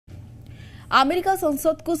America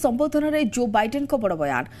संसद को संबोधन में जो बाइडेन को बड़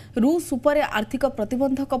बयान रूस उपर आर्थिक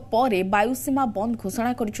प्रतिबंधक पर वायुसीमा बंद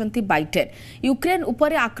घोषणा कर बाइडेन यूक्रेन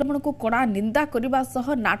उपर आक्रमण को कड़ा निंदा करने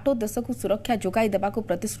सह नाटो देश को सुरक्षा जोगाई देवा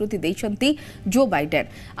प्रतिश्रुति देइछंती जो बाइडेन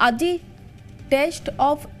आज टेस्ट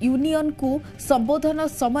ऑफ यूनियन को संबोधन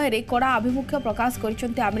समय कड़ा आभिमुख्य प्रकाश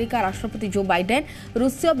कर अमेरिका राष्ट्रपति जो बाइडेन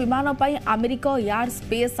रूसीय विमान पर अमेरिका एयर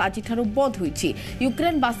स्पेस आज बंद होईछि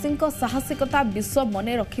यूक्रेनवासी साहसिकता विश्व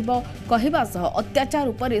मने रखिब कहवा सह अत्याचार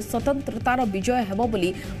उपर स्वतंत्रतार विजय हेबो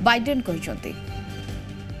बोली Biden कहिसंती।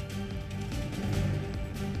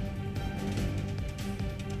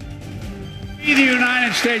 The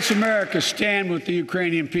United States of America stand with the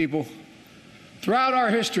Ukrainian people. Throughout our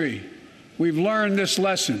history, we've learned this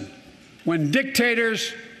lesson. When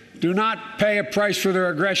dictators do not pay a price for their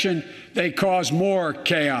aggression, they cause more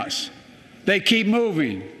chaos. They keep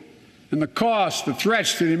moving, and the cost, the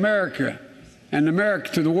threats to America and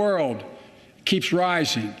America to the world keeps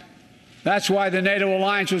rising. That's why the NATO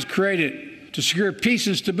alliance was created, to secure peace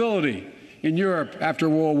and stability in Europe after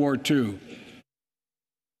World War II.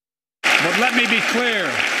 But let me be clear,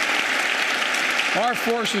 our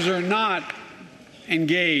forces are not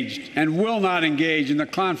engaged and will not engage in the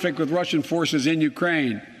conflict with Russian forces in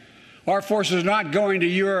Ukraine. Our forces are not going to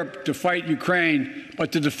Europe to fight Ukraine,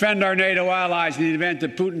 but to defend our NATO allies in the event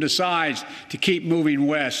that Putin decides to keep moving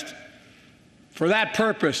west. For that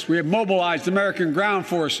purpose, we have mobilized American ground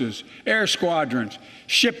forces, air squadrons,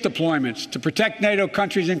 ship deployments to protect NATO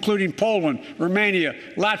countries including Poland, Romania,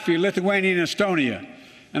 Latvia, Lithuania, and Estonia.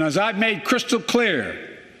 And as I've made crystal clear,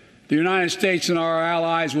 the United States and our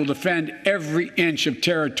allies will defend every inch of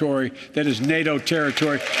territory that is NATO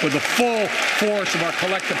territory with the full force of our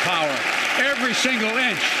collective power. Every single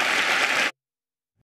inch.